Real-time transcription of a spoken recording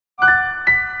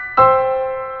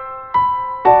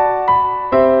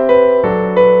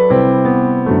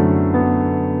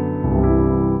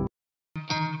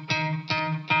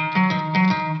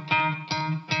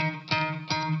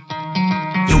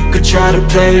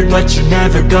play, but you're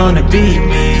never gonna beat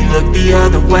me. Look the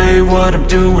other way, what I'm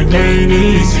doing ain't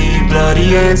easy. Bloody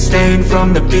hands stained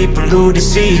from the people who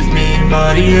deceive me.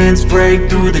 Muddy hands break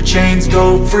through the chains,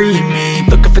 go free me.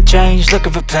 Looking for change,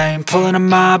 looking for pain, pulling a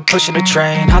mob, pushing a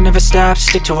train. I'll never stop,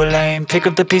 stick to a lane, pick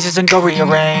up the pieces and go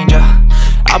rearrange.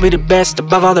 I'll be the best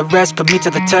above all the rest, put me to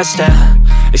the test and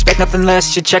expect nothing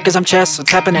less, your check is I'm chess,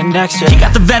 what's happening next, yeah. He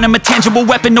got the venom, a tangible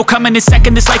weapon, no coming in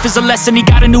second. This life is a lesson, he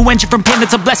got a new engine from pain,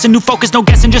 it's a blessing. New focus, no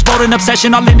guessing, just bold and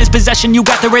obsession, all in his possession. You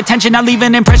got their attention, I'll leave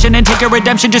an impression and take a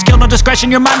redemption. Just kill, no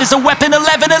discretion, your mind is a weapon.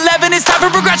 11-11, it's time for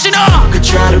progression, You could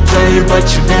try to play, but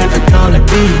you're never gonna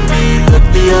beat me. Look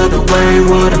the other way,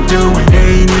 what I'm doing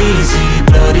ain't easy.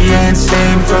 Bloody hands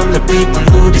stained from the people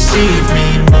who deceive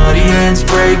me. Muddy hands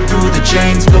break through the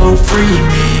chains, go free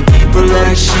me. People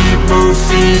like sheep move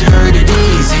feet, hurt it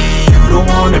easy. You don't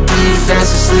wanna be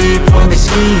fast asleep when they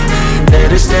scheming.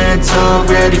 Better stand tall,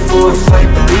 ready for a fight,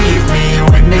 believe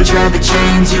me. When they try the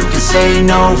chains, you can say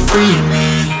no, free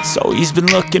me. So he's been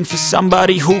looking for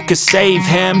somebody who could save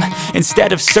him,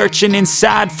 instead of searching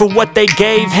inside for what they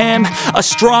gave him. A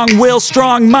strong will,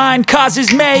 strong mind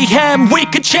causes mayhem. We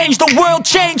could change the world,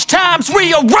 change times,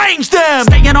 rearrange them.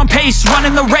 Staying on pace,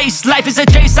 running the race. Life is a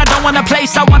chase, I don't want a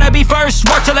place, I wanna be first.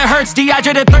 Work till it hurts,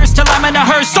 dehydrated thirst till I'm in a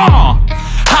hearse.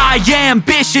 High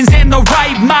ambitions in the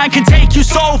right mind can take you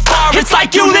so far. It's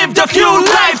like you lived a few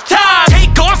lifetimes.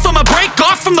 Take off from a break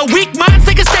off from the weak minds,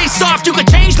 they can stay soft. You can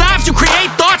change lives, you create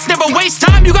thoughts, never waste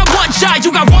time. You got one shot,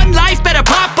 you got one life, better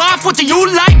pop off. What do you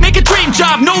like? Make a dream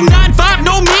job. No 9-5,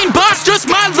 no mean boss, just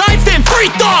my life and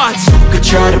free thoughts. You could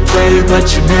try to play, but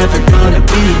you're never gonna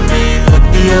beat me. Look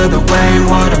the other way,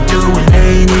 what I'm doing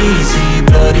ain't easy.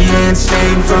 Bloody hands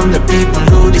stained from the people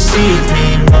who deceive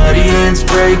me. Muddy hands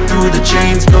break through the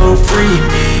chains, go free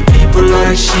me. People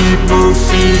like sheep move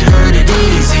feet, hurt it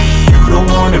easy. You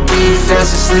don't wanna be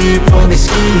fast asleep when they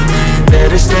scheming.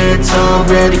 Better stand tall,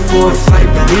 ready for a fight,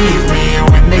 believe me.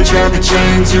 When they try the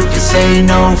chains, you can say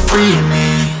no, free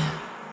me.